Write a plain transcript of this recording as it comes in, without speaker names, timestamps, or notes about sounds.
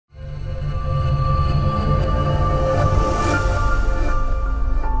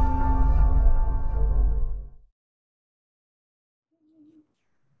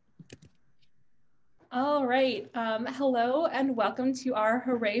right. Hello and welcome to our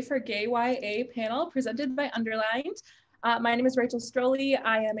Hooray for Gay YA panel presented by Underlined. My name is Rachel Strolle.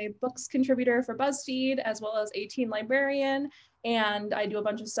 I am a books contributor for Buzzfeed as well as a teen librarian, and I do a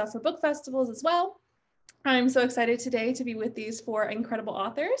bunch of stuff for book festivals as well. I'm so excited today to be with these four incredible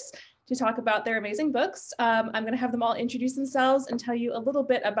authors to talk about their amazing books. I'm going to have them all introduce themselves and tell you a little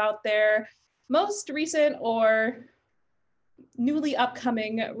bit about their most recent or newly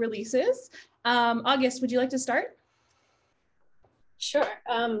upcoming releases. August, would you like to start? Sure.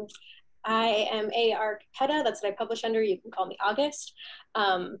 I am A.R. Capetta. That's what I publish under. You can call me August.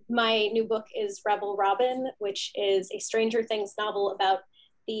 My new book is Rebel Robin, which is a Stranger Things novel about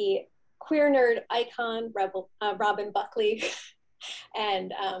the queer nerd icon, Robin Buckley.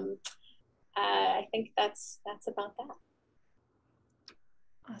 And I think that's about that.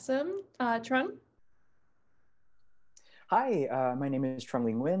 Awesome. Trung? Hi, my name is Trung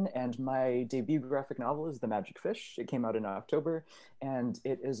Le Nguyen, and my debut graphic novel is The Magic Fish. It came out in October, and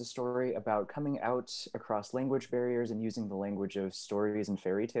it is a story about coming out across language barriers and using the language of stories and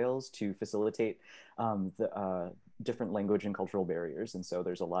fairy tales to facilitate the different language and cultural barriers. And so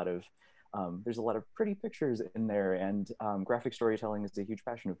there's a lot of pretty pictures in there, and graphic storytelling is a huge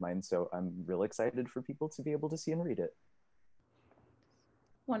passion of mine. So I'm real excited for people to be able to see and read it.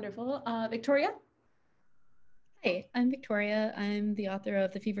 Wonderful. Victoria? Hi, I'm Victoria. I'm the author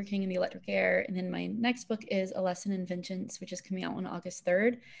of The Fever King and the Electric Air, and then my next book is A Lesson in Vengeance, which is coming out on August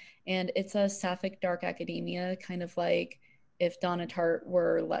 3rd, and it's a sapphic dark academia, kind of like if Donna Tartt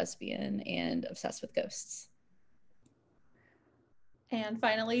were lesbian and obsessed with ghosts. And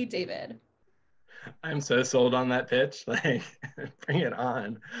finally, David. I'm so sold on that pitch, like, bring it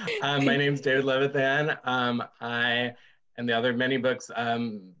on. My name's David Levithan. And the other many books,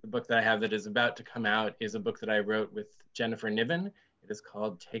 the book that I have that is about to come out is a book that I wrote with Jennifer Niven. It is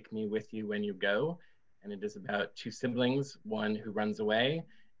called Take Me With You When You Go. And it is about two siblings, one who runs away,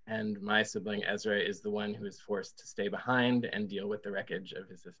 and my sibling Ezra is the one who is forced to stay behind and deal with the wreckage of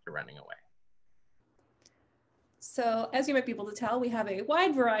his sister running away. So as you might be able to tell, we have a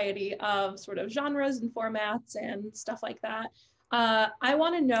wide variety of sort of genres and formats and stuff like that. I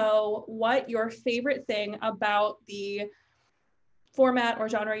want to know what your favorite thing about the format or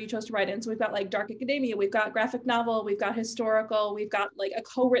genre you chose to write in. So we've got like dark academia, we've got graphic novel, we've got historical, we've got like a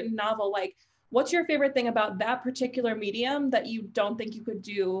co-written novel. Like, what's your favorite thing about that particular medium that you don't think you could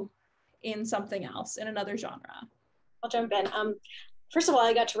do in something else, in another genre? I'll jump in. First of all,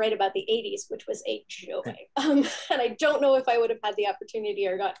 I got to write about the 80s, which was a joy. And I don't know if I would have had the opportunity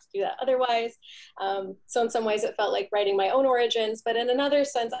or got to do that otherwise. So in some ways it felt like writing my own origins, but in another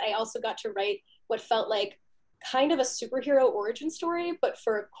sense, I also got to write what felt like kind of a superhero origin story, but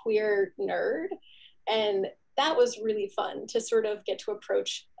for a queer nerd. And that was really fun to sort of get to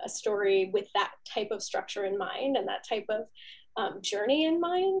approach a story with that type of structure in mind and that type of journey in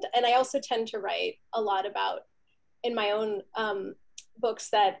mind. And I also tend to write a lot about, in my own books,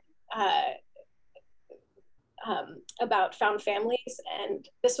 that about found families, and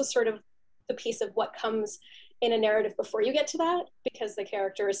this was sort of the piece of what comes in a narrative before you get to that, because the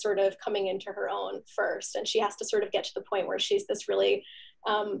character is sort of coming into her own first, and she has to sort of get to the point where she's this really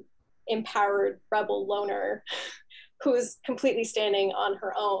empowered rebel loner who's completely standing on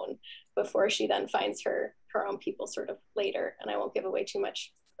her own before she then finds her own people sort of later. And I won't give away too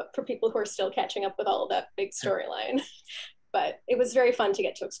much for people who are still catching up with all of that big storyline. But it was very fun to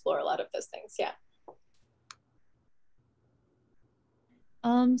get to explore a lot of those things, yeah.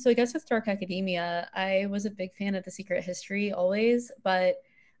 So I guess with dark academia, I was a big fan of The Secret History always, but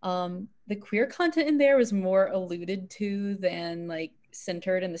the queer content in there was more alluded to than like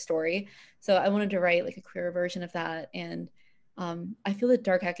centered in the story. So I wanted to write like a queer version of that. And I feel that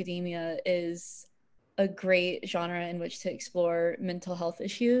dark academia is a great genre in which to explore mental health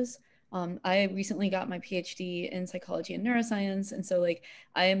issues. I recently got my PhD in psychology and neuroscience, and so like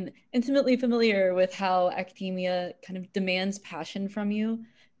I'm intimately familiar with how academia kind of demands passion from you,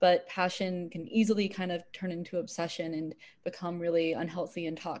 but passion can easily kind of turn into obsession and become really unhealthy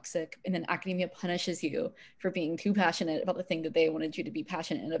and toxic, and then academia punishes you for being too passionate about the thing that they wanted you to be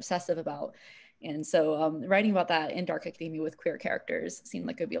passionate and obsessive about. And so writing about that in dark academia with queer characters seemed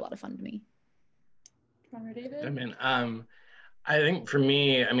like it would be a lot of fun to me. David? I mean, I think for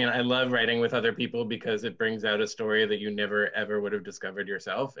me, I mean, I love writing with other people because it brings out a story that you never ever would have discovered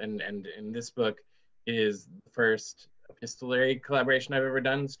yourself. And in this book is the first epistolary collaboration I've ever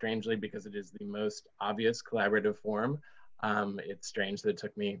done, strangely, because it is the most obvious collaborative form. It's strange that it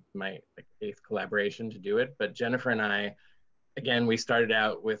took me my eighth collaboration to do it, but Jennifer and I, again, we started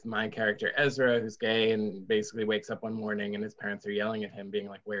out with my character Ezra, who's gay and basically wakes up one morning and his parents are yelling at him being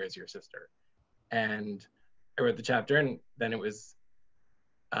like, "Where is your sister?" And I wrote the chapter, and then it was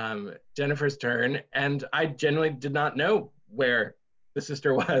Jennifer's turn, and I generally did not know where the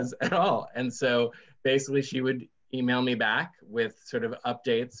sister was at all. And so basically she would email me back with sort of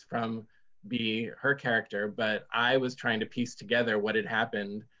updates from B, her character, but I was trying to piece together what had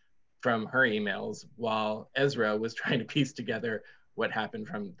happened from her emails while Ezra was trying to piece together what happened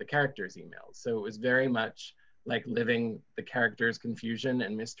from the character's emails. So it was very much like living the character's confusion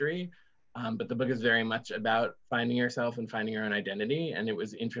and mystery. But the book is very much about finding yourself and finding your own identity. And it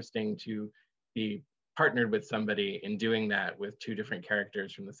was interesting to be partnered with somebody in doing that with two different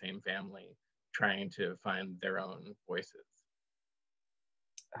characters from the same family, trying to find their own voices.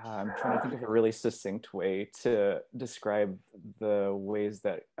 I'm trying to think of a really succinct way to describe the ways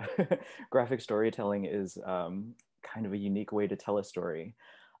that graphic storytelling is kind of a unique way to tell a story.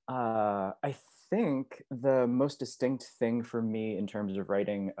 I think the most distinct thing for me in terms of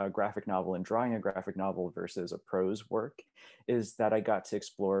writing a graphic novel and drawing a graphic novel versus a prose work is that I got to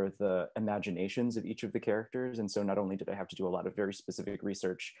explore the imaginations of each of the characters. And so not only did I have to do a lot of very specific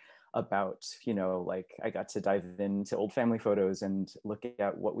research about, you know, like I got to dive into old family photos and look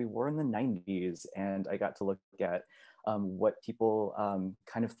at what we wore in the 90s. And I got to look at what people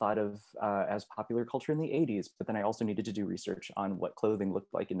kind of thought of as popular culture in the 80s. But then I also needed to do research on what clothing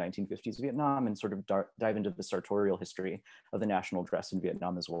looked like in 1950s Vietnam and sort of dive into the sartorial history of the national dress in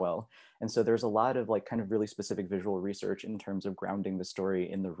Vietnam as well. And so there's a lot of like kind of really specific visual research in terms of grounding the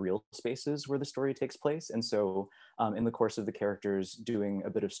story in the real spaces where the story takes place. And so in the course of the characters doing a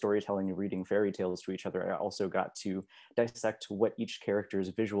bit of storytelling and reading fairy tales to each other, I also got to dissect what each character's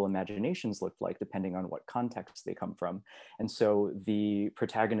visual imaginations looked like depending on what context they come from. And so the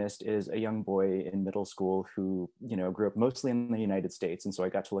protagonist is a young boy in middle school who, you know, grew up mostly in the United States. And so I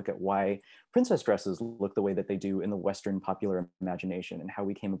got to look at why princess dresses look the way that they do in the Western popular imagination and how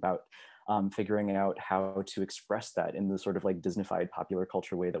we came about figuring out how to express that in the sort of like Disneyfied popular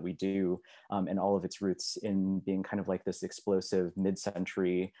culture way that we do, and all of its roots in being kind of like this explosive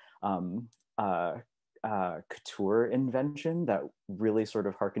mid-century couture invention that really sort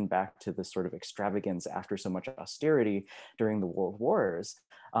of harkened back to this sort of extravagance after so much austerity during the World Wars.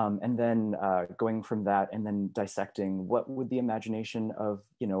 And then going from that and then dissecting what would the imagination of,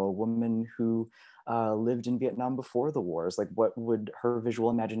 you know, a woman who lived in Vietnam before the wars, like what would her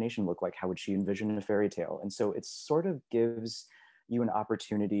visual imagination look like? How would she envision a fairy tale? And so it sort of gives you an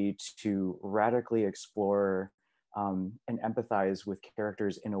opportunity to radically explore and empathize with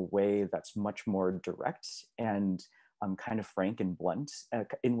characters in a way that's much more direct and kind of frank and blunt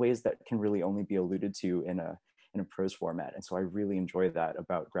in ways that can really only be alluded to in a prose format. And so I really enjoy that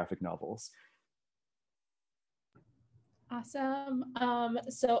about graphic novels. Awesome.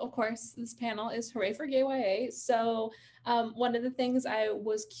 So of course, this panel is Hooray for Gay YA. So one of the things I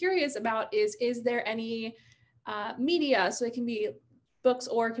was curious about is there any media, so it can be books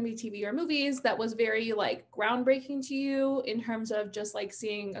or it can be TV or movies, that was very like groundbreaking to you in terms of just like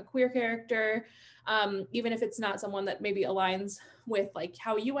seeing a queer character, even if it's not someone that maybe aligns with like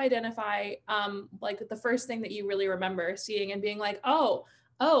how you identify, like the first thing that you really remember seeing and being like, oh,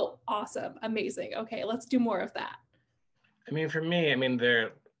 awesome, amazing. Okay, let's do more of that. I mean, for me, I mean, there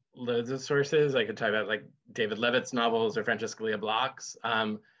are loads of sources. I could talk about like David Levithan's novels or Francesca Lia Block's.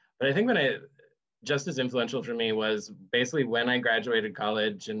 But I think just as influential for me was basically when I graduated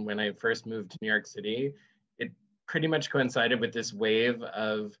college and when I first moved to New York City, it pretty much coincided with this wave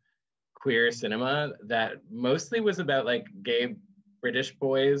of queer cinema that mostly was about like gay British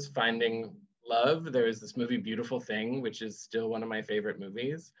boys finding love. There was this movie, Beautiful Thing, which is still one of my favorite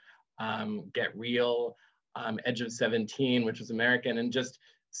movies. Get Real, Edge of 17, which was American. And just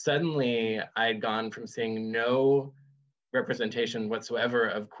suddenly I'd gone from seeing no representation whatsoever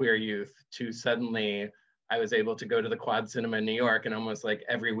of queer youth to suddenly I was able to go to the Quad Cinema in New York and almost like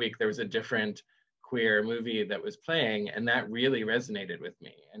every week there was a different queer movie that was playing, and that really resonated with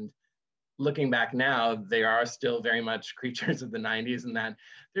me. And looking back now, they are still very much creatures of the 90s, and that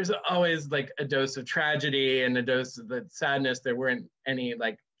there's always like a dose of tragedy and a dose of the sadness. There weren't any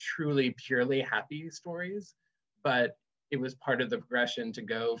like truly purely happy stories, but it was part of the progression to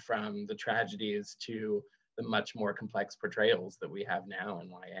go from the tragedies to the much more complex portrayals that we have now in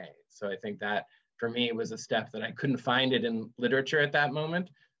YA. So I think that for me was a step that I couldn't find it in literature at that moment.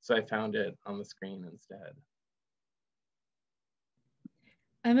 So I found it on the screen instead.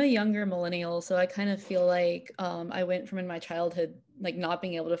 I'm a younger millennial, so I kind of feel like I went from in my childhood, like not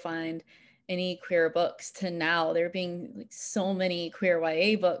being able to find any queer books to now there being like so many queer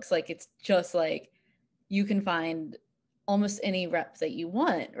YA books. Like it's just like you can find almost any rep that you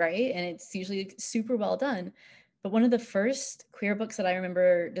want, right? And it's usually super well done. But one of the first queer books that I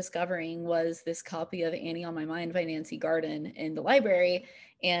remember discovering was this copy of Annie on My Mind by Nancy Garden in the library.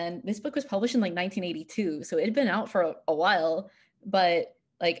 And this book was published in like 1982. So it had been out for a while, but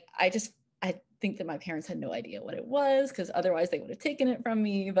like, I think that my parents had no idea what it was, because otherwise they would have taken it from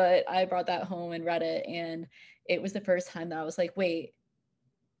me. But I brought that home and read it. And it was the first time that I was like, wait,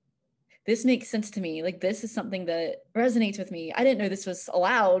 this makes sense to me. Like, this is something that resonates with me. I didn't know this was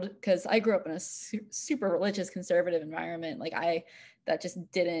allowed because I grew up in a super religious conservative environment. Like, that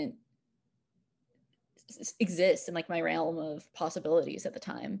just didn't exist in like my realm of possibilities at the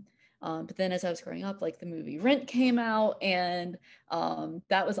time. But then as I was growing up, like the movie Rent came out, and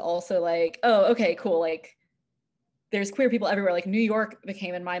that was also like, oh, okay, cool. Like, there's queer people everywhere. Like, New York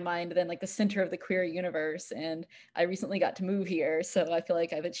became in my mind then like the center of the queer universe. And I recently got to move here. So I feel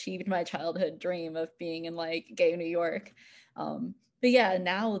like I've achieved my childhood dream of being in like gay New York. But yeah,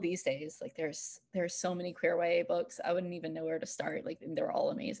 now these days, like there's so many queer YA books. I wouldn't even know where to start. Like, they're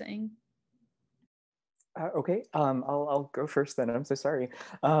all amazing. Okay, I'll go first then. I'm so sorry.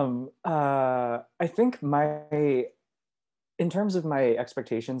 I think in terms of my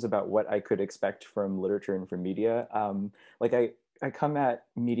expectations about what I could expect from literature and from media, like I come at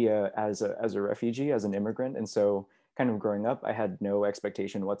media as a refugee, as an immigrant, and so kind of growing up, I had no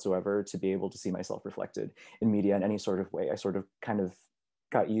expectation whatsoever to be able to see myself reflected in media in any sort of way. I sort of kind of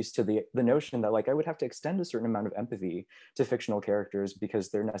got used to the notion that like I would have to extend a certain amount of empathy to fictional characters because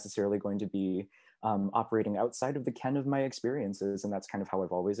they're necessarily going to be operating outside of the ken of my experiences, and that's kind of how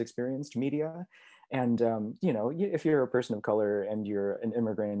I've always experienced media. And you know, if you're a person of color and you're an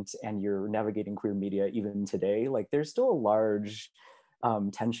immigrant and you're navigating queer media even today, like there's still a large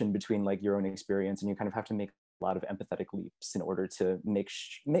tension between like your own experience, and you kind of have to make a lot of empathetic leaps in order to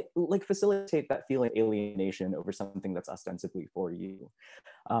like facilitate that feeling of alienation over something that's ostensibly for you.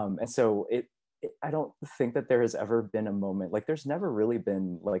 And so I don't think that there has ever been a moment, like there's never really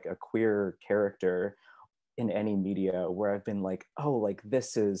been like a queer character in any media where I've been like, oh, like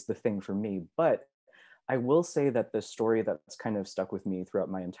this is the thing for me. But I will say that the story that's kind of stuck with me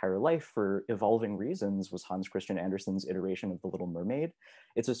throughout my entire life for evolving reasons was Hans Christian Andersen's iteration of The Little Mermaid.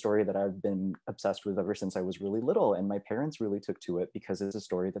 It's a story that I've been obsessed with ever since I was really little, and my parents really took to it because it's a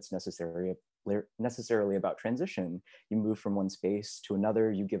story that's necessarily about transition. You move from one space to another,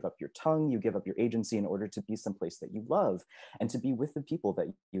 you give up your tongue, you give up your agency in order to be someplace that you love and to be with the people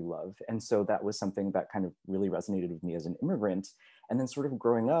that you love. And so that was something that kind of really resonated with me as an immigrant. And then sort of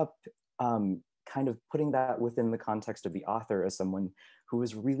growing up, kind of putting that within the context of the author as someone who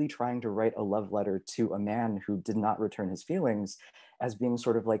was really trying to write a love letter to a man who did not return his feelings, as being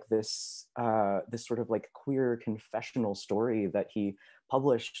sort of like this sort of like queer confessional story that he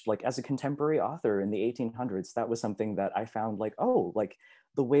published like as a contemporary author in the 1800s. That was something that I found like, oh, like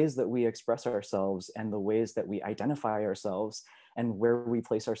the ways that we express ourselves and the ways that we identify ourselves and where we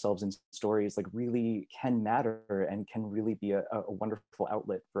place ourselves in stories like really can matter and can really be a wonderful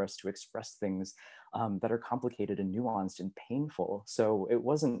outlet for us to express things that are complicated and nuanced and painful. So it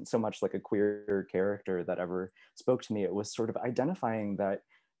wasn't so much like a queer character that ever spoke to me. It was sort of identifying that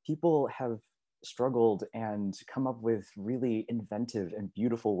people have struggled and come up with really inventive and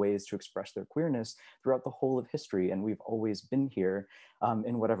beautiful ways to express their queerness throughout the whole of history. And we've always been here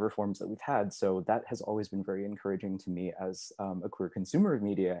in whatever forms that we've had. So that has always been very encouraging to me as a queer consumer of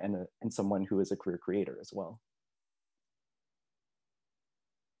media and someone who is a queer creator as well.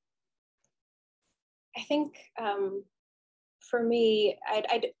 I think for me,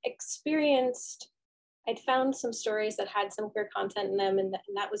 I'd found some stories that had some queer content in them, and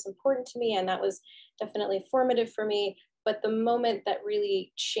that was important to me, and that was definitely formative for me. But the moment that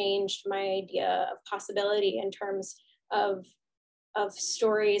really changed my idea of possibility in terms of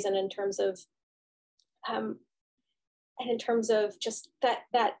stories and in terms of just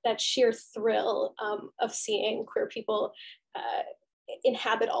that sheer thrill of seeing queer people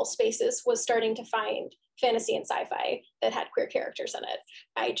inhabit all spaces was starting to find fantasy and sci-fi that had queer characters in it.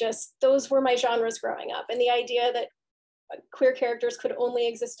 Those were my genres growing up. And the idea that queer characters could only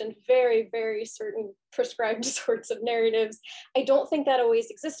exist in very, very certain prescribed sorts of narratives, I don't think that always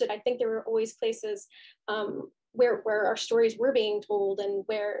existed. I think there were always places where our stories were being told and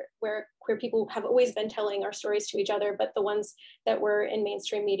where queer people have always been telling our stories to each other, but the ones that were in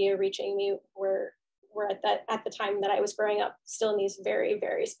mainstream media reaching me were at the time that I was growing up still in these very,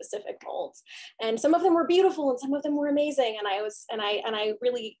 very specific molds. And some of them were beautiful and some of them were amazing. And I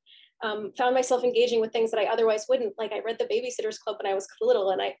really found myself engaging with things that I otherwise wouldn't. Like I read The Babysitter's Club when I was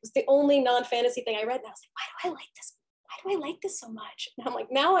little, and it was the only non-fantasy thing I read. And I was like, why do I like this? Why do I like this so much? And I'm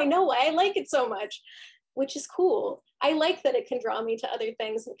like, now I know why I like it so much. which is cool. I like that it can draw me to other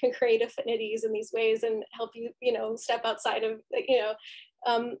things and can create affinities in these ways and help you, you know, step outside of, you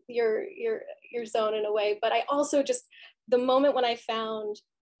know, your zone in a way. But I also just, the moment when I found,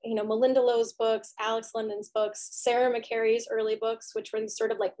 you know, Melinda Lowe's books, Alex London's books, Sarah McCarry's early books, which were these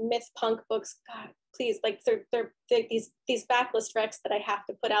sort of like myth punk books. God, please, like they're these backlist recs that I have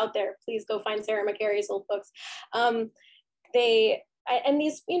to put out there. Please go find Sarah McCarry's old books. And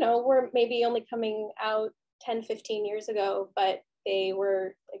these, you know, were maybe only coming out 10, 15 years ago, but they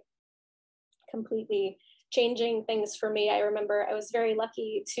were like completely changing things for me. I remember I was very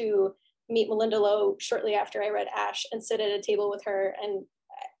lucky to meet Melinda Lowe shortly after I read Ash and sit at a table with her and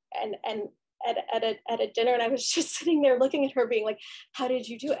at a dinner, and I was just sitting there looking at her being like, how did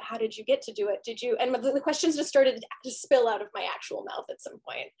you do it? How did you get to do it? Did you? And the questions just started to spill out of my actual mouth at some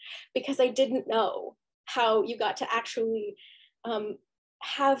point, because I didn't know how you got to actually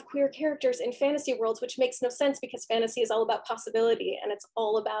have queer characters in fantasy worlds, which makes no sense because fantasy is all about possibility and it's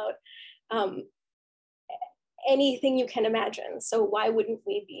all about anything you can imagine. So why wouldn't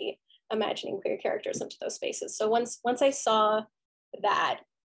we be imagining queer characters into those spaces? So once I saw that,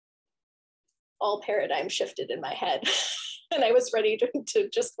 all paradigms shifted in my head and I was ready to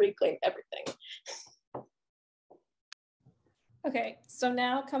just reclaim everything. Okay, so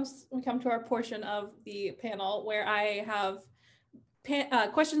now we come to our portion of the panel where I have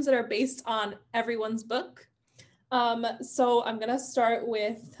questions that are based on everyone's book. So I'm gonna start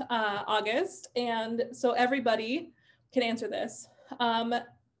with August, and so everybody can answer this.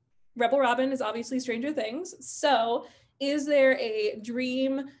 Rebel Robin is obviously Stranger Things. So is there a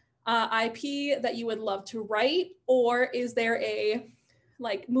dream IP that you would love to write, or is there a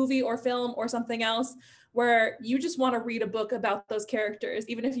like movie or film or something else where you just want to read a book about those characters,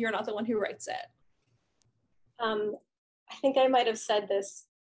 even if you're not the one who writes it? I think I might have said this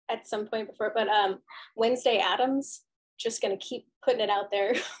at some point before, but Wednesday Addams, just gonna keep putting it out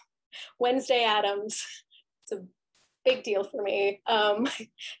there. Wednesday Addams, it's a big deal for me.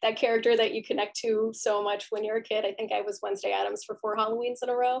 That character that you connect to so much when you're a kid. I think I was Wednesday Addams for 4 Halloweens in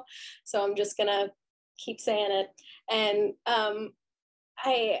a row. So I'm just gonna keep saying it. And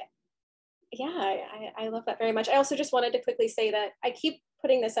I love that very much. I also just wanted to quickly say that I keep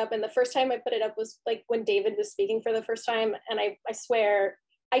putting this up, and the first time I put it up was like when David was speaking for the first time, and I swear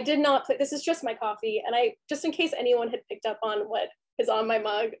I did not put, this is just my coffee, and I, just in case anyone had picked up on what is on my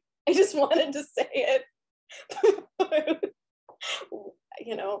mug, I just wanted to say it.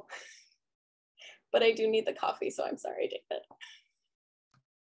 You know, but I do need the coffee, so I'm sorry, David.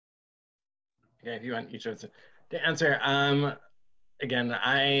 Okay, if you want each of us to answer. Again,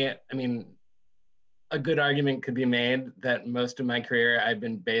 I mean, a good argument could be made that most of my career I've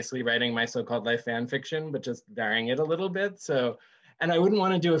been basically writing my so-called life fan fiction, but just varying it a little bit. So, and I wouldn't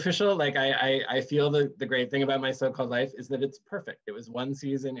want to do official. Like I feel the great thing about my so-called life is that it's perfect. It was 1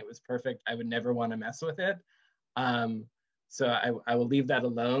 season, it was perfect. I would never want to mess with it. So I will leave that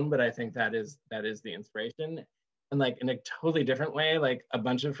alone, but I think that is the inspiration. And like in a totally different way, like a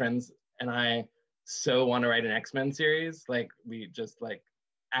bunch of friends and I so want to write an X-Men series. Like we just like,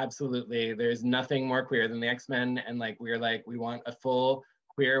 absolutely, there's nothing more queer than the X-Men, and like we're like, we want a full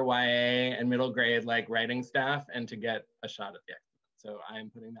queer YA and middle grade like writing staff and to get a shot at the X-Men. So I'm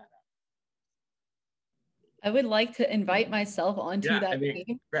putting that out. I would like to invite myself onto that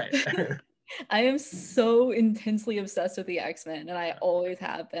team. Right. I am so intensely obsessed with the X-Men, and I always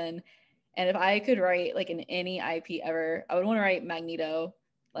have been. And if I could write like in any IP ever, I would want to write Magneto.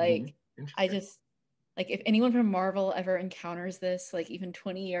 Like I just, like if anyone from Marvel ever encounters this, like even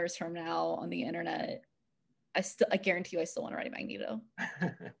 20 years from now on the internet, I guarantee you I still want to write a Magneto.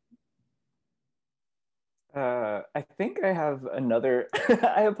 I think I have another,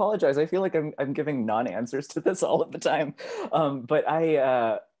 I apologize. I feel like I'm giving non-answers to this all of the time. But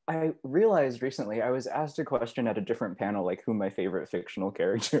I realized recently I was asked a question at a different panel, like who my favorite fictional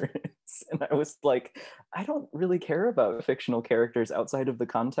character is. And I was like, I don't really care about fictional characters outside of the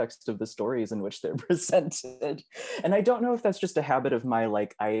context of the stories in which they're presented. And I don't know if that's just a habit of my,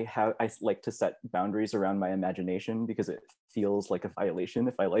 like, I like to set boundaries around my imagination because it feels like a violation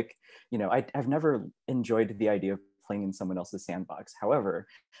if I like, you know, I've never enjoyed the idea of playing in someone else's sandbox. However,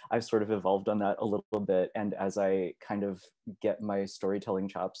 I've sort of evolved on that a little bit. And as I kind of get my storytelling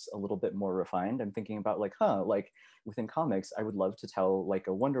chops a little bit more refined, I'm thinking about like, like within comics, I would love to tell like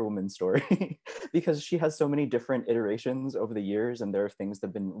a Wonder Woman story because she has so many different iterations over the years and there are things that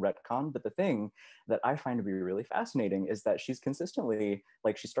have been retconned. But the thing that I find to be really fascinating is that she's consistently,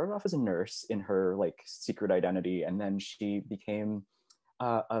 like she started off as a nurse in her like secret identity, and then she became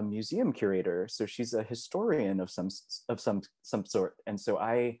a museum curator. So she's a historian of some sort. And so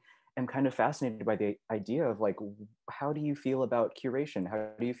I am kind of fascinated by the idea of like, how do you feel about curation? How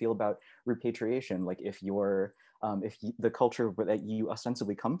do you feel about repatriation? Like the culture that you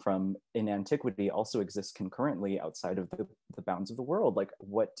ostensibly come from in antiquity also exists concurrently outside of the bounds of the world. Like,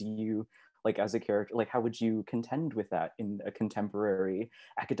 what do you, like as a character, like how would you contend with that in a contemporary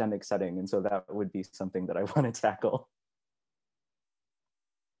academic setting? And so that would be something that I want to tackle.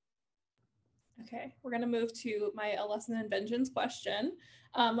 Okay, we're going to move to my A Lesson in Vengeance question,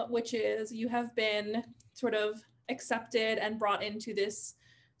 which is, you have been sort of accepted and brought into this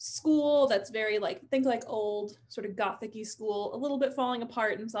school that's very like, think like old sort of gothic-y school, a little bit falling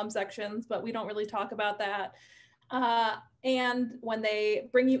apart in some sections, but we don't really talk about that. And when they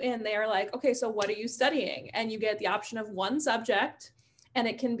bring you in, they are like, okay, so what are you studying? And you get the option of one subject, and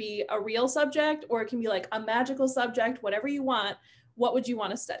it can be a real subject or it can be like a magical subject, whatever you want. What would you want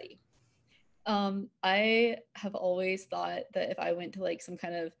to study? I have always thought that if I went to like some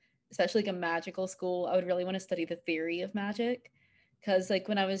kind of, especially like a magical school, I would really want to study the theory of magic. Because like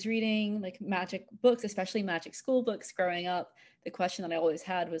when I was reading like magic books, especially magic school books growing up, the question that I always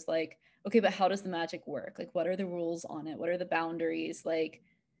had was like, okay, but how does the magic work? Like, what are the rules on it? What are the boundaries? Like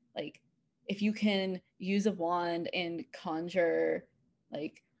if you can use a wand and conjure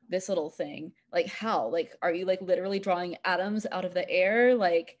like this little thing, like how? Like, are you like literally drawing atoms out of the air?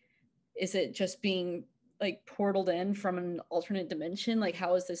 Like, is it just being like portaled in from an alternate dimension? Like,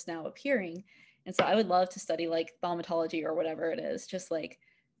 how is this now appearing? And so I would love to study like thaumatology or whatever it is, just like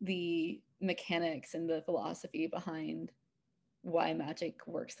the mechanics and the philosophy behind why magic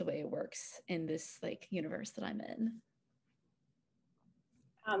works the way it works in this like universe that I'm in.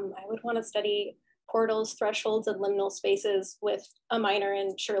 I would want to study portals, thresholds, and liminal spaces with a minor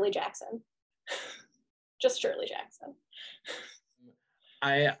in Shirley Jackson. Just Shirley Jackson.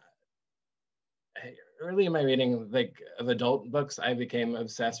 Early in my reading like of adult books, I became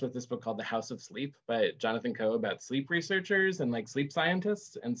obsessed with this book called The House of Sleep by Jonathan Coe about sleep researchers and like sleep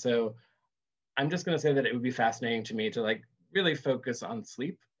scientists. And so I'm just going to say that it would be fascinating to me to like really focus on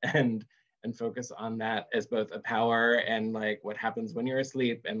sleep and focus on that as both a power and like what happens when you're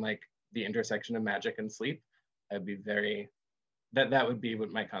asleep and like the intersection of magic and sleep. I'd be very, that would be what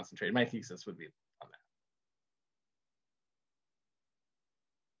my thesis would be on that.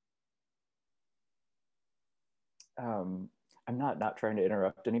 I'm not trying to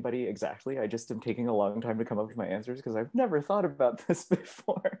interrupt anybody exactly. I just am taking a long time to come up with my answers because I've never thought about this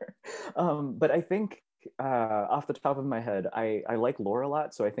before. But I think off the top of my head, I like lore a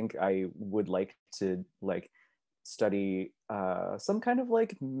lot. So I think I would like to like study some kind of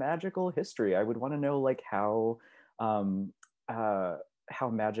like magical history. I would want to know like how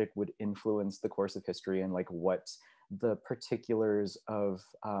magic would influence the course of history and like what the particulars of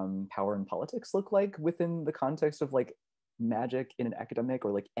power and politics look like within the context of like magic in an academic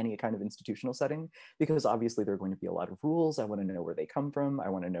or like any kind of institutional setting, because obviously there are going to be a lot of rules. I want to know where they come from. I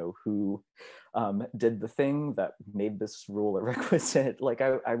want to know who did the thing that made this rule a requisite. Like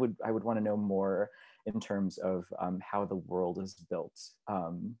I would want to know more in terms of how the world is built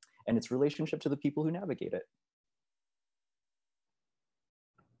and its relationship to the people who navigate it.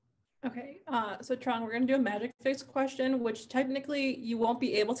 Okay, so Trung, we're going to do a magic fix question, which technically you won't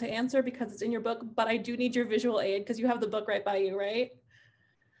be able to answer because it's in your book, but I do need your visual aid because you have the book right by you, right?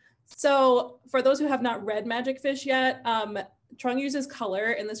 So for those who have not read Magic Fish yet, Trung uses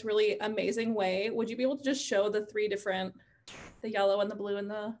color in this really amazing way. Would you be able to just show the three different, the yellow and the blue and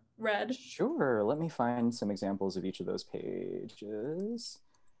the red? Sure, let me find some examples of each of those pages.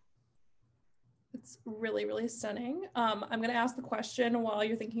 It's really, really stunning. I'm going to ask the question while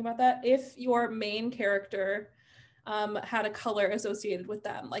you're thinking about that. If your main character had a color associated with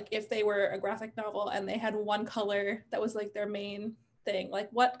them, like if they were a graphic novel and they had one color that was like their main thing, like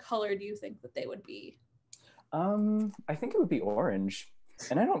what color do you think that they would be? I think it would be orange.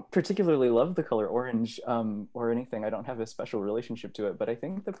 And I don't particularly love the color orange or anything. I don't have a special relationship to it, but I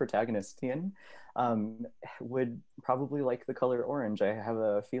think the protagonist, Tien, would probably like the color orange. I have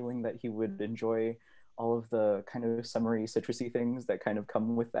a feeling that he would enjoy all of the kind of summery, citrusy things that kind of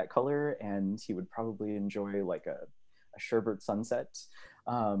come with that color, and he would probably enjoy like a sherbet sunset.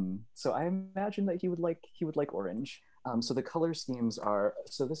 So I imagine that he would like orange. So the color schemes are,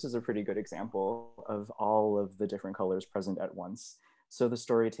 so this is a pretty good example of all of the different colors present at once. So the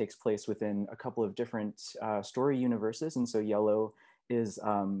story takes place within a couple of different story universes. And so yellow is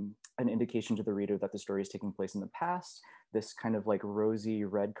an indication to the reader that the story is taking place in the past. This kind of like rosy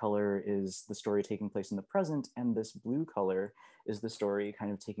red color is the story taking place in the present. And this blue color is the story kind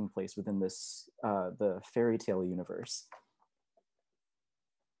of taking place within this, the fairy tale universe.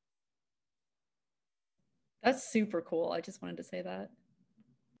 That's super cool. I just wanted to say that.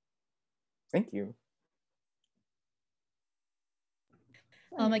 Thank you.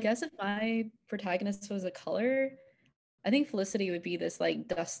 I guess if my protagonist was a color, I think Felicity would be this like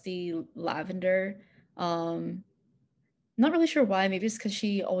dusty lavender. Not really sure why. Maybe it's because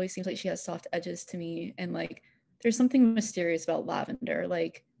she always seems like she has soft edges to me, and like there's something mysterious about lavender.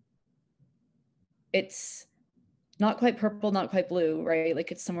 Like it's not quite purple, not quite blue, right?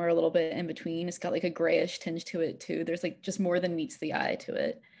 Like it's somewhere a little bit in between. It's got like a grayish tinge to it too. There's like just more than meets the eye to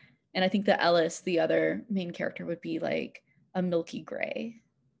it. And I think that Ellis, the other main character, would be like a milky gray.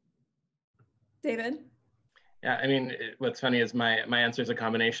 David? Yeah, I mean, what's funny is my answer is a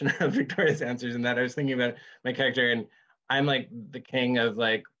combination of Victoria's answers, and that I was thinking about my character, and I'm like the king of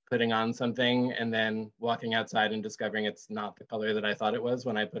like putting on something and then walking outside and discovering it's not the color that I thought it was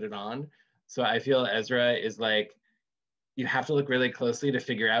when I put it on. So I feel Ezra is like, you have to look really closely to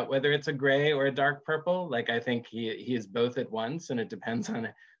figure out whether it's a gray or a dark purple. Like I think he is both at once, and it depends on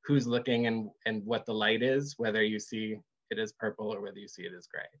who's looking and what the light is, whether you see it as purple or whether you see it as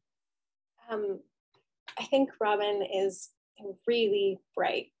gray. I think Robin is a really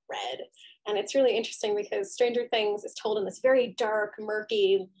bright red. And it's really interesting because Stranger Things is told in this very dark,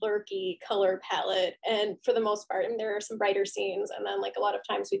 murky, lurky color palette. And for the most part, and there are some brighter scenes. And then like a lot of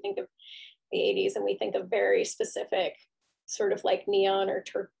times we think of the 80s and we think of very specific sort of like neon or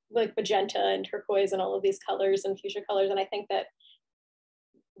like magenta and turquoise and all of these colors and fuchsia colors. And I think that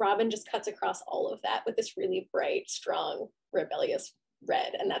Robin just cuts across all of that with this really bright, strong, rebellious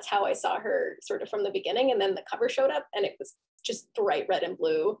red. And that's how I saw her sort of from the beginning. And then the cover showed up and it was just bright red and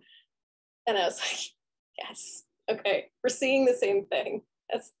blue. And I was like, yes, okay, we're seeing the same thing.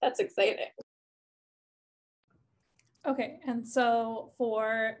 That's exciting. Okay, and so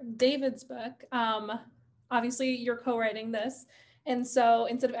for David's book, obviously you're co-writing this. And so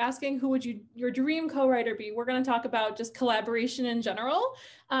instead of asking who would your dream co-writer be, we're going to talk about just collaboration in general.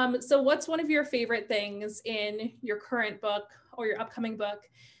 So what's one of your favorite things in your current book or your upcoming book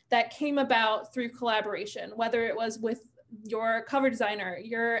that came about through collaboration, whether it was with your cover designer,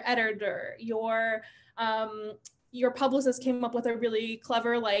 your editor, your publicist came up with a really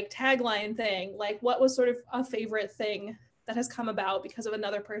clever like tagline thing? Like what was sort of a favorite thing that has come about because of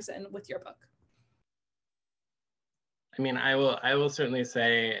another person with your book? I mean, I will certainly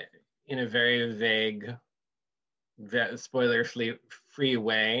say in a very vague, spoiler-free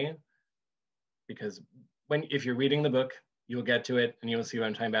way, because if you're reading the book, you'll get to it and you'll see what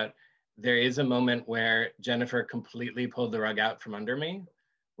I'm talking about. There is a moment where Jennifer completely pulled the rug out from under me,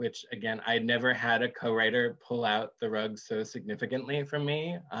 which again, I'd never had a co-writer pull out the rug so significantly from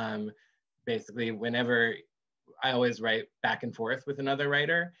me. Basically, whenever I always write back and forth with another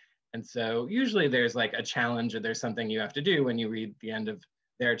writer. And so usually there's like a challenge or there's something you have to do when you read the end of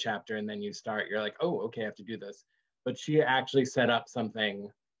their chapter and then you start, you're like, oh, okay, I have to do this. But she actually set up something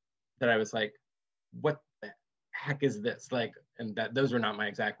that I was like, what the heck is this? Like, and that those were not my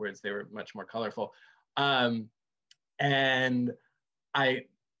exact words. They were much more colorful. And I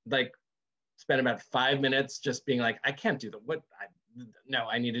like spent about 5 minutes just being like, I can't do that. No,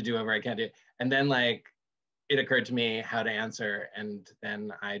 I need to do whatever I can do. And then like, it occurred to me how to answer, and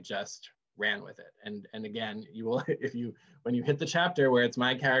then I just ran with it. And again, you will, when you hit the chapter where it's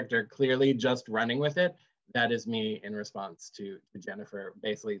my character clearly just running with it, that is me in response to Jennifer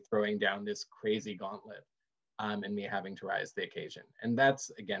basically throwing down this crazy gauntlet, and me having to rise to the occasion. And that's,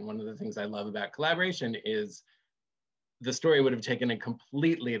 again, one of the things I love about collaboration is the story would have taken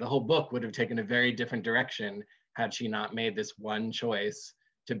the whole book would have taken a very different direction had she not made this one choice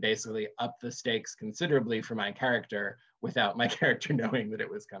to basically up the stakes considerably for my character without my character knowing that it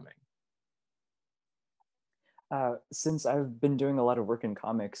was coming. Since I've been doing a lot of work in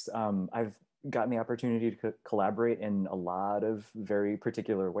comics, I've gotten the opportunity to collaborate in a lot of very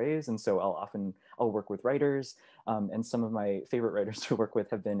particular ways. And so I'll work with writers, and some of my favorite writers to work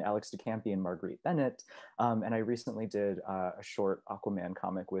with have been Alex DeCampi and Marguerite Bennett. And I recently did a short Aquaman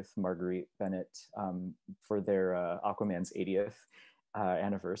comic with Marguerite Bennett for their Aquaman's 80th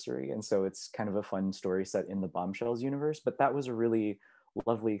anniversary. And so it's kind of a fun story set in the Bombshells universe, but that was a really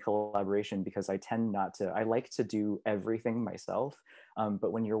lovely collaboration because I like to do everything myself.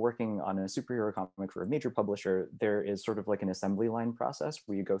 But when you're working on a superhero comic for a major publisher, there is sort of like an assembly line process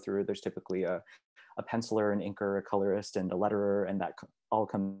where you go through, there's typically a penciler, an inker, a colorist, and a letterer, and that all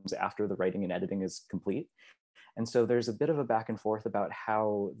comes after the writing and editing is complete. And so there's a bit of a back and forth about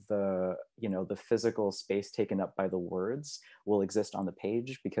how the physical space taken up by the words will exist on the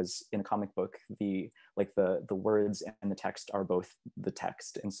page, because in a comic book, the words and the text are both the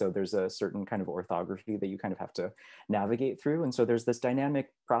text. And so there's a certain kind of orthography that you kind of have to navigate through. And so there's this dynamic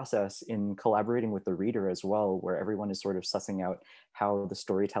process in collaborating with the reader as well, where everyone is sort of sussing out how the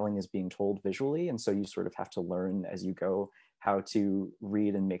storytelling is being told visually. And so you sort of have to learn as you go how to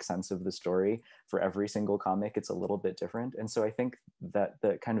read and make sense of the story. For every single comic, it's a little bit different. And so I think that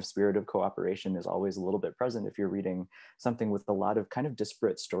the kind of spirit of cooperation is always a little bit present if you're reading something with a lot of kind of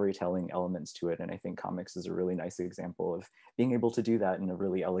disparate storytelling elements to it. And I think comics is a really nice example of being able to do that in a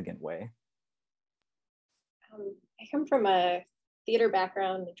really elegant way. I come from a theater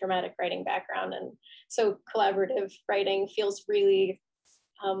background, a dramatic writing background, and so collaborative writing feels really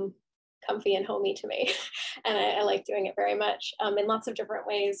comfy and homey to me. And I like doing it very much in lots of different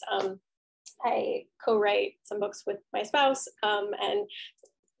ways. I co-write some books with my spouse, and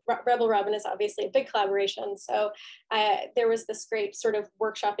Rebel Robin is obviously a big collaboration. So there was this great sort of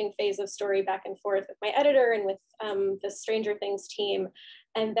workshopping phase of story back and forth with my editor and with the Stranger Things team.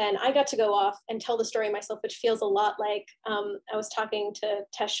 And then I got to go off and tell the story myself, which feels a lot like, I was talking to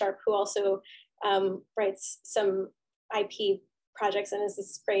Tess Sharp, who also writes some IP projects and is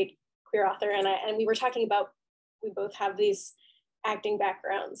this great queer author. And we were talking about, we both have these acting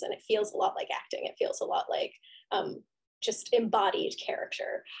backgrounds, and it feels a lot like acting. It feels a lot like just embodied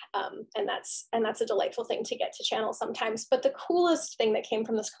character. And that's a delightful thing to get to channel sometimes. But the coolest thing that came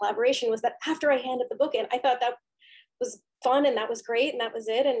from this collaboration was that after I handed the book in, I thought that was fun and that was great and that was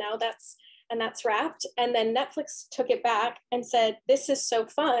it. And now that's wrapped. And then Netflix took it back and said, this is so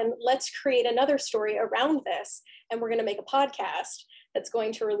fun. Let's create another story around this. And we're going to make a podcast that's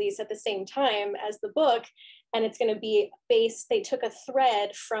going to release at the same time as the book. And it's going to be based, they took a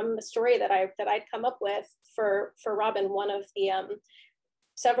thread from the story that I'd come up with for Robin, one of the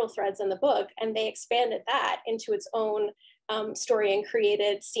several threads in the book, and they expanded that into its own story and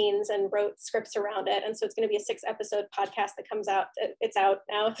created scenes and wrote scripts around it. And so it's going to be a 6-episode podcast that comes out. It's out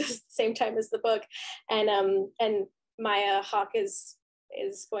now at the same time as the book. And Maya Hawke is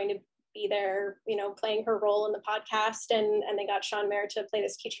going to be there, playing her role in the podcast. And they got Sean Mayer to play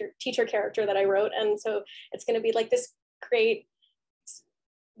this teacher character that I wrote. And so it's going to be like this great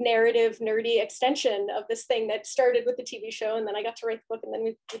narrative nerdy extension of this thing that started with the TV show, and then I got to write the book, and then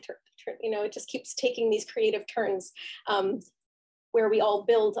we it just keeps taking these creative turns where we all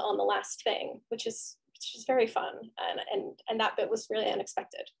build on the last thing, which is very fun, and that bit was really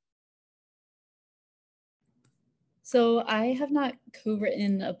unexpected. So I have not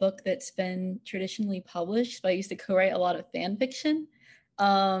co-written a book that's been traditionally published, but I used to co-write a lot of fan fiction,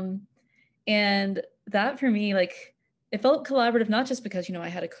 and that for me, like, it felt collaborative, not just because, I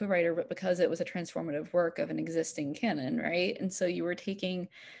had a co-writer, but because it was a transformative work of an existing canon, right? And so you were taking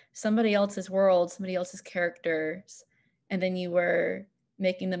somebody else's world, somebody else's characters, and then you were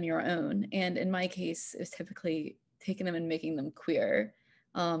making them your own. And in my case, it was typically taking them and making them queer.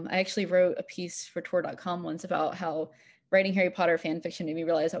 I actually wrote a piece for Tor.com once about how writing Harry Potter fan fiction made me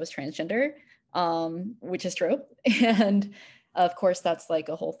realize I was transgender, which is true. And of course, that's like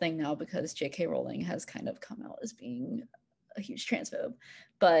a whole thing now because J.K. Rowling has kind of come out as being a huge transphobe.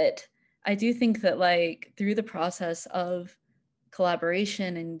 But I do think that, like, through the process of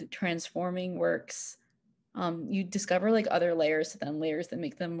collaboration and transforming works, you discover like other layers to them, layers that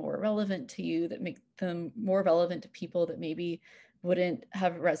make them more relevant to you, that make them more relevant to people that maybe wouldn't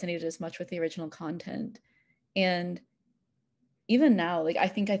have resonated as much with the original content. And even now, like, I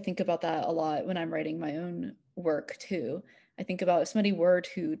think about that a lot when I'm writing my own work too. I think about if somebody were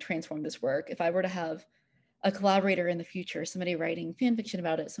to transform this work, if I were to have a collaborator in the future, somebody writing fan fiction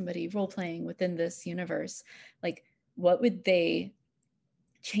about it, somebody role-playing within this universe, like, what would they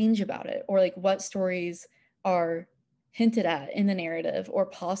change about it? Or like, what stories are hinted at in the narrative or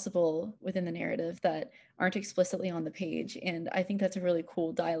possible within the narrative that aren't explicitly on the page? And I think that's a really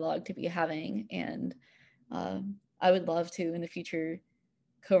cool dialogue to be having. And I would love to in the future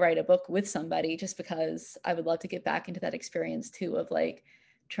co-write a book with somebody, just because I would love to get back into that experience too, of like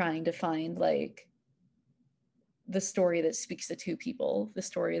trying to find like the story that speaks to two people, the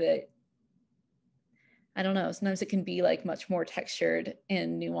story that, I don't know, sometimes it can be like much more textured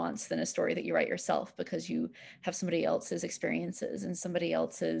and nuanced than a story that you write yourself, because you have somebody else's experiences and somebody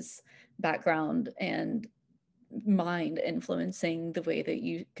else's background and mind influencing the way that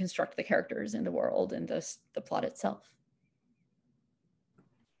you construct the characters in the world and the plot itself.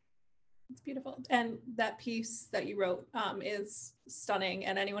 It's beautiful. And that piece that you wrote is stunning,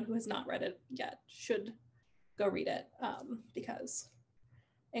 and anyone who has not read it yet should go read it, because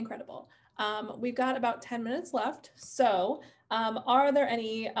incredible. We've got about 10 minutes left. So are there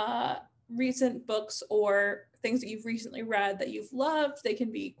any recent books or things that you've recently read that you've loved? They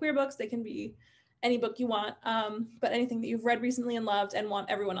can be queer books, they can be any book you want, but anything that you've read recently and loved and want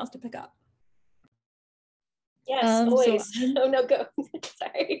everyone else to pick up. Yes, always. Oh no, go.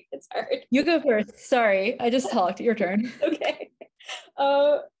 Sorry, it's hard. You go first. Sorry, I just talked. Your turn. Okay.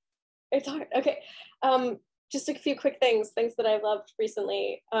 It's hard. Okay. Just a few quick things that I've loved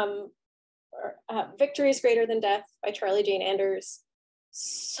recently. Victory is Greater Than Death by Charlie Jane Anders.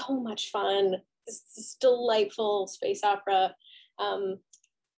 So much fun. This delightful space opera. The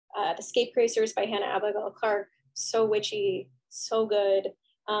Scapegracers by Hannah Abigail Clark. So witchy, so good.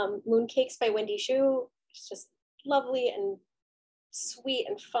 Mooncakes by Wendy Xu. It's just lovely and sweet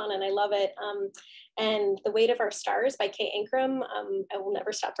and fun, and I love it. And The Weight of Our Stars by Kay Ankrum. I will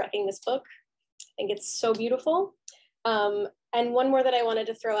never stop wrecking this book. I think it's so beautiful. And one more that I wanted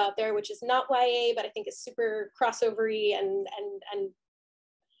to throw out there, which is not YA, but I think is super crossovery and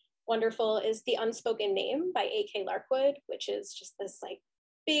wonderful, is The Unspoken Name by A.K. Larkwood, which is just this like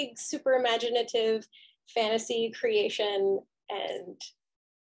big, super imaginative fantasy creation. And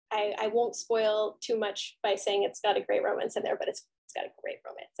I won't spoil too much by saying it's got a great romance in there, but it's got a great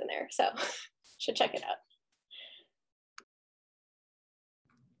romance in there. So should check it out.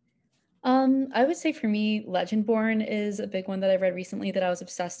 I would say for me, Legendborn is a big one that I read recently that I was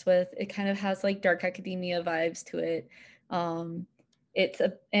obsessed with. It kind of has like dark academia vibes to it. And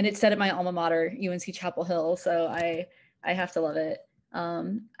it's set at my alma mater, UNC Chapel Hill, so I have to love it.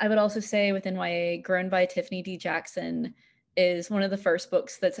 I would also say within YA, Grown by Tiffany D. Jackson is one of the first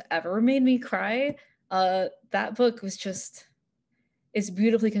books that's ever made me cry. That book was just, it's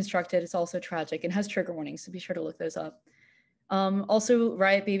beautifully constructed. It's also tragic and has trigger warnings, so be sure to look those up. Also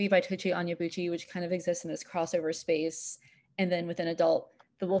Riot Baby by Tochi Onyebuchi, which kind of exists in this crossover space. And then within adult,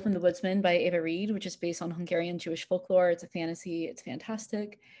 The Wolf and the Woodsman by Ava Reid, which is based on Hungarian Jewish folklore. It's a fantasy, it's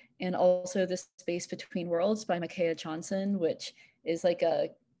fantastic. And also The Space Between Worlds by Micaiah Johnson, which is like a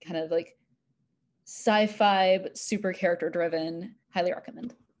kind of like sci-fi, super character driven. Highly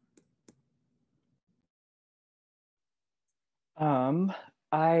recommend.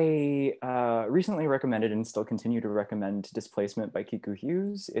 I recently recommended and still continue to recommend Displacement by Kiku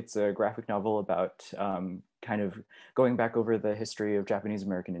Hughes. It's a graphic novel about kind of going back over the history of Japanese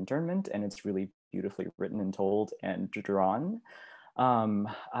American internment, and it's really beautifully written and told and drawn.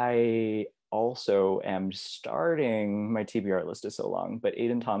 I also am starting, my TBR list is so long, but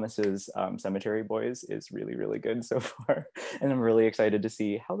Aidan Thomas's Cemetery Boys is really, really good so far. And I'm really excited to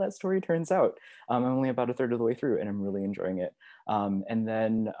see how that story turns out. I'm only about a third of the way through and I'm really enjoying it. And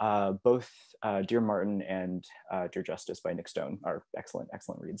then both Dear Martin and Dear Justice by Nick Stone are excellent,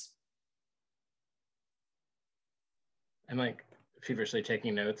 excellent reads. I'm like feverishly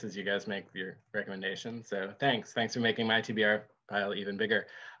taking notes as you guys make your recommendations. So thanks for making my TBR pile even bigger.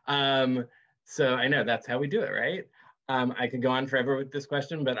 So I know that's how we do it, right? I could go on forever with this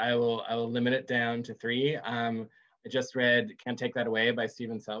question, but I will limit it down to 3. I just read Can't Take That Away by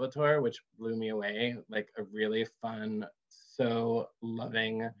Stephen Salvatore, which blew me away. Like a really fun, so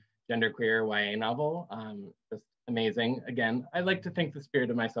loving genderqueer YA novel. Just amazing. Again, I like to think the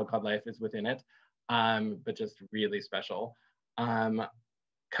spirit of my so-called life is within it, but just really special.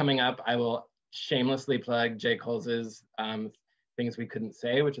 Coming up, I will shamelessly plug J. Coles's Things We Couldn't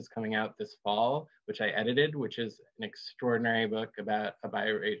Say, which is coming out this fall, which I edited, which is an extraordinary book about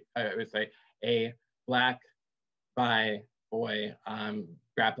a Black bi boy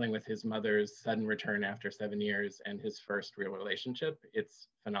grappling with his mother's sudden return after 7 years and his first real relationship. It's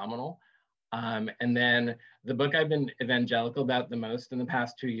phenomenal. And then the book I've been evangelical about the most in the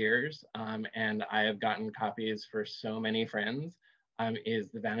past 2 years, and I have gotten copies for so many friends, is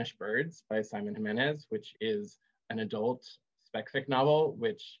The Vanished Birds by Simon Jimenez, which is an adult spec fic novel,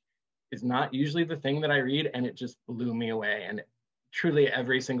 which is not usually the thing that I read, and it just blew me away. And truly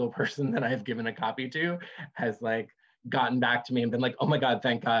every single person that I've given a copy to has like gotten back to me and been like, oh my God,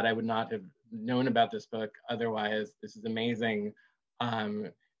 thank God, I would not have known about this book otherwise. This is amazing.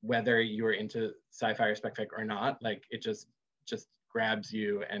 Whether you're into sci-fi or spec fic or not, like it just grabs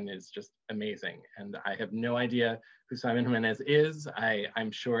you and is just amazing. And I have no idea who Simon Jimenez is.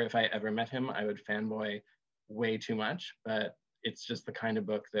 I'm sure if I ever met him, I would fanboy way too much, but it's just the kind of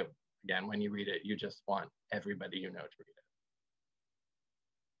book that, again, when you read it, you just want everybody you know to read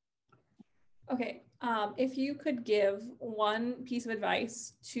it. Okay, if you could give one piece of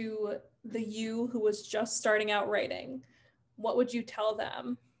advice to the you who was just starting out writing, what would you tell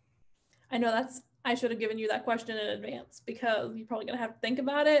them? I know I should have given you that question in advance because you're probably gonna have to think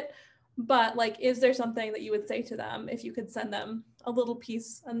about it, but like, is there something that you would say to them if you could send them a little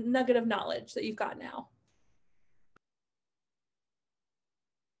piece, a nugget of knowledge that you've got now?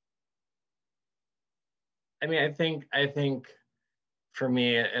 I mean, I think for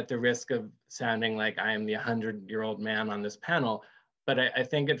me, at the risk of sounding like I am the 100-year-old man on this panel, but I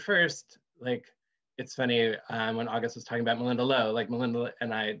think at first, like, it's funny when August was talking about Melinda Lowe, like Melinda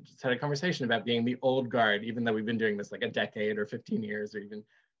and I just had a conversation about being the old guard, even though we've been doing this like a decade or 15 years or even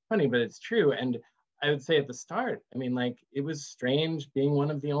 20, but it's true. And I would say at the start, I mean, like, it was strange being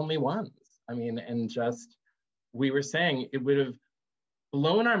one of the only ones. I mean, and just, we were saying it would have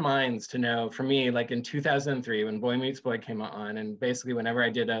blown our minds to know, for me, like in 2003, when Boy Meets Boy came on, and basically whenever I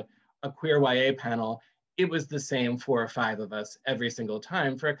did a queer YA panel, it was the same 4 or 5 of us every single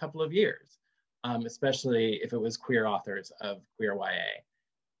time for a couple of years, especially if it was queer authors of queer YA.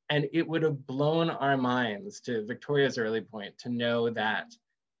 And it would have blown our minds, to Victoria's early point, to know that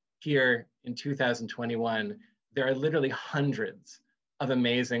here in 2021, there are literally hundreds of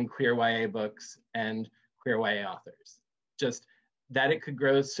amazing queer YA books and queer YA authors. Just that it could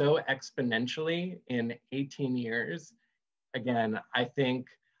grow so exponentially in 18 years. Again, I think,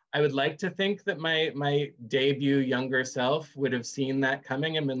 I would like to think that my debut younger self would have seen that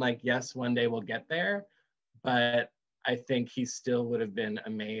coming and been like, yes, one day we'll get there. But I think he still would have been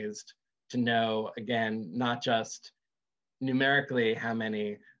amazed to know, again, not just numerically how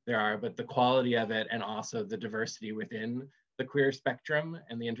many there are, but the quality of it, and also the diversity within the queer spectrum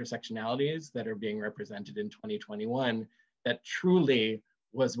and the intersectionalities that are being represented in 2021, that truly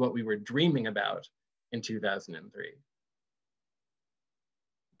was what we were dreaming about in 2003.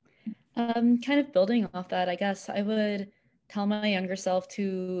 Kind of building off that, I guess I would tell my younger self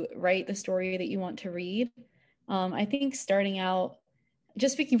to write the story that you want to read. I think starting out,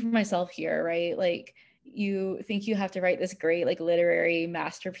 just speaking for myself here, right? Like, you think you have to write this great like literary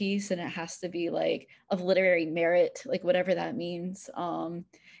masterpiece, and it has to be like of literary merit, like whatever that means.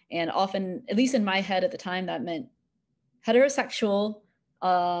 And often, at least in my head at the time, that meant heterosexual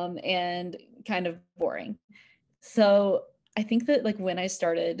and kind of boring. So I think that like when I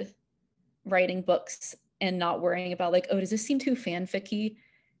started writing books and not worrying about like, oh, does this seem too fanficky?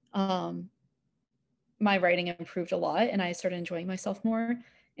 My writing improved a lot and I started enjoying myself more.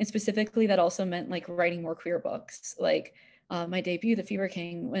 And specifically, that also meant like writing more queer books. Like my debut, The Fever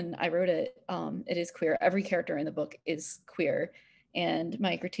King, when I wrote it, it is queer. Every character in the book is queer. And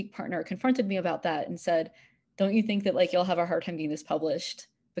my critique partner confronted me about that and said, don't you think that like you'll have a hard time getting this published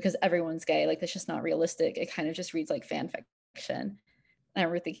because everyone's gay? Like, that's just not realistic. It kind of just reads like fan fiction. And I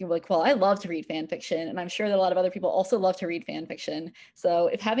remember thinking like, well, I love to read fan fiction, and I'm sure that a lot of other people also love to read fan fiction. So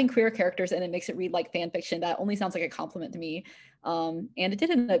if having queer characters in it makes it read like fan fiction, that only sounds like a compliment to me. And it did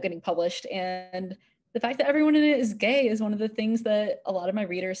end up getting published. And the fact that everyone in it is gay is one of the things that a lot of my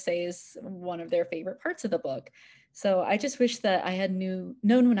readers say is one of their favorite parts of the book. So I just wish that I had known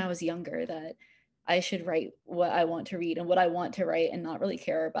when I was younger that I should write what I want to read and what I want to write, and not really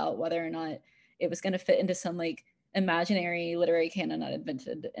care about whether or not it was going to fit into some like imaginary literary canon I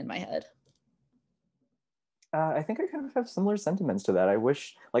invented in my head. I think I kind of have similar sentiments to that. I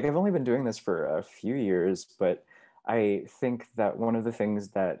wish, like, I've only been doing this for a few years, but I think that one of the things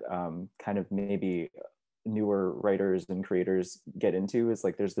that kind of maybe newer writers and creators get into is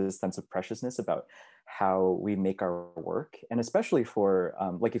like there's this sense of preciousness about how we make our work. And especially for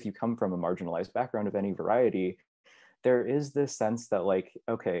like if you come from a marginalized background of any variety, there is this sense that like,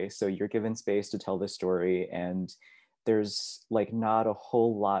 okay, so you're given space to tell this story, and there's like not a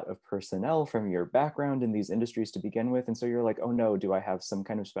whole lot of personnel from your background in these industries to begin with. And so you're like, oh no, do I have some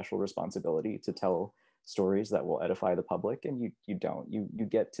kind of special responsibility to tell stories that will edify the public? And you don't. You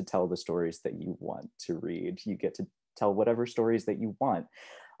get to tell the stories that you want to read. You get to tell whatever stories that you want.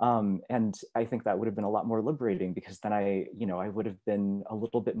 And I think that would have been a lot more liberating, because then I would have been a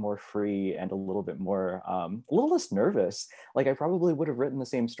little bit more free and a little bit more, a little less nervous. Like I probably would have written the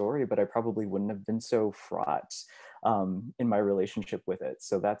same story, but I probably wouldn't have been so fraught in my relationship with it.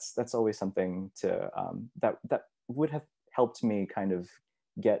 So that's always something to, that would have helped me kind of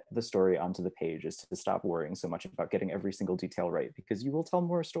get the story onto the page, is to stop worrying so much about getting every single detail right, because you will tell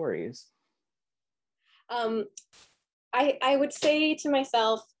more stories. I would say to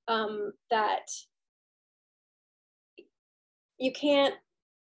myself that you can't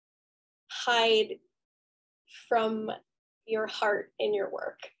hide from your heart in your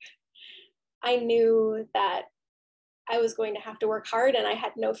work. I knew that I was going to have to work hard, and I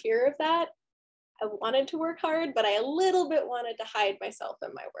had no fear of that. I wanted to work hard, but I a little bit wanted to hide myself in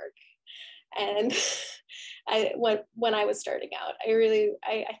my work. And when I was starting out,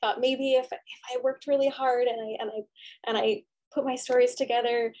 I thought maybe if I worked really hard and I put my stories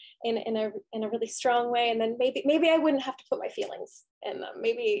together in a really strong way, and then maybe I wouldn't have to put my feelings in them.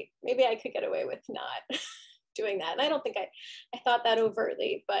 Maybe I could get away with not doing that. And I don't think I thought that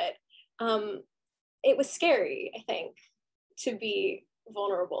overtly, but it was scary, I think, to be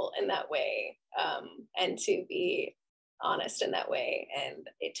vulnerable in that way, and to be honest in that way. And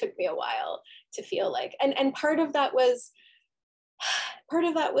it took me a while to feel like, and part of that was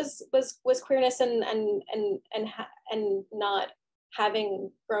queerness and not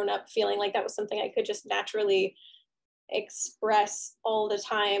having grown up feeling like that was something I could just naturally express all the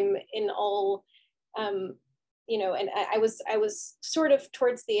time in all, you know. And I was sort of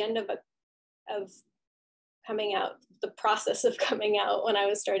towards the end of coming out, the process of coming out, when I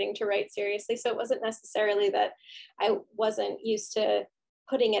was starting to write seriously. So it wasn't necessarily that I wasn't used to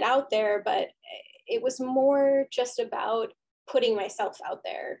putting it out there, but it was more just about putting myself out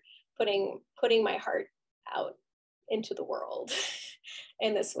there, putting my heart out into the world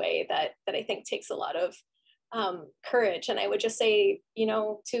in this way that I think takes a lot of courage. And I would just say, you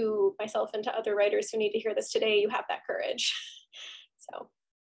know, to myself and to other writers who need to hear this today, you have that courage. So.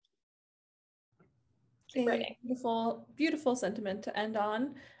 A beautiful, beautiful sentiment to end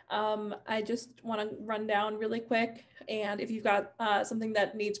on. I just want to run down really quick, and if you've got something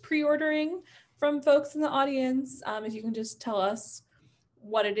that needs pre-ordering from folks in the audience, if you can just tell us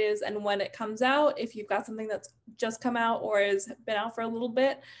what it is and when it comes out. If you've got something that's just come out or has been out for a little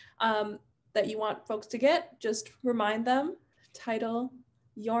bit that you want folks to get, just remind them, title,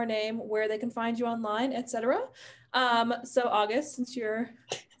 your name, where they can find you online, etc. So August,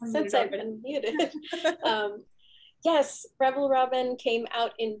 since I've been muted. Yes, Rebel Robin came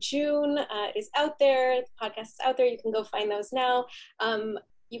out in June. It is out there. The podcast is out there. You can go find those now.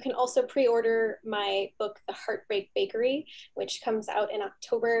 You can also pre-order my book, The Heartbreak Bakery, which comes out in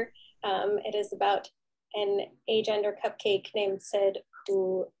October. It is about an agender cupcake named Sid,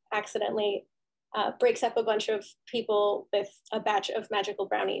 who accidentally breaks up a bunch of people with a batch of magical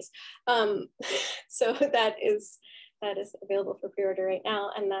brownies. So that is available for pre-order right now,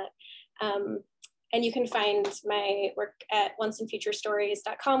 and you can find my work at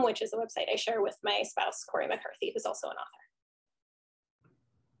onceandfuturestories.com, which is a website I share with my spouse, Corey McCarthy, who's also an author.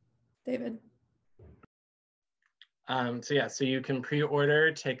 David. So you can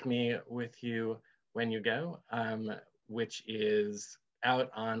pre-order Take Me With You When You Go, which is out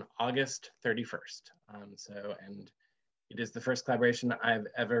on August 31st. And it is the first collaboration I've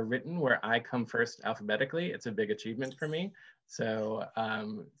ever written where I come first alphabetically. It's a big achievement for me. So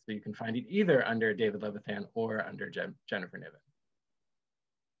you can find it either under David Levithan or under Jennifer Niven.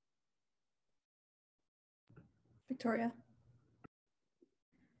 Victoria.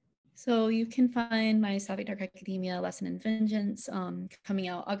 So you can find my Sapphic Dark Academia Lesson in Vengeance coming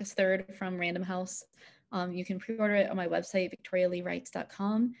out August 3rd from Random House. You can pre-order it on my website,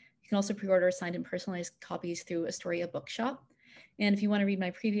 victorialeewrites.com. You can also pre-order signed and personalized copies through Astoria Bookshop. And if you want to read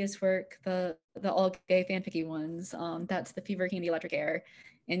my previous work, the all-gay fanficky ones, that's The Fever Candy Electric Air.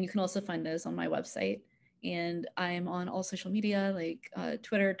 And you can also find those on my website. And I'm on all social media like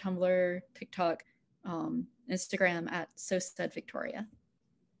Twitter, Tumblr, TikTok, Instagram at SoSaidVictoria.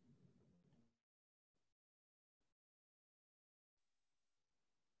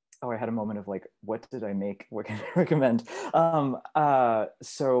 Oh, I had a moment of like, what did I make? What can I recommend? My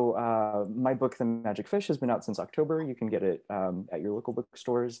book, The Magic Fish, has been out since October. You can get it at your local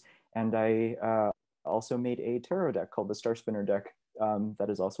bookstores. And I also made a tarot deck called the Star Spinner deck that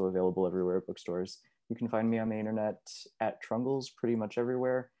is also available everywhere at bookstores. You can find me on the internet at Trungles pretty much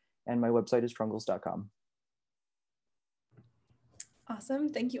everywhere. And my website is trungles.com. Awesome.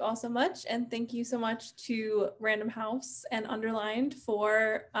 Thank you all so much. And thank you so much to Random House and Underlined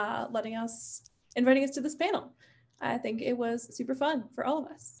for inviting us to this panel. I think it was super fun for all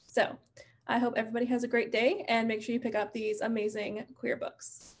of us. So I hope everybody has a great day, and make sure you pick up these amazing queer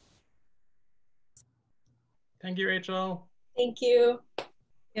books. Thank you, Rachel. Thank you.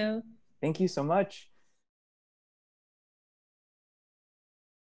 Yeah. Thank you so much.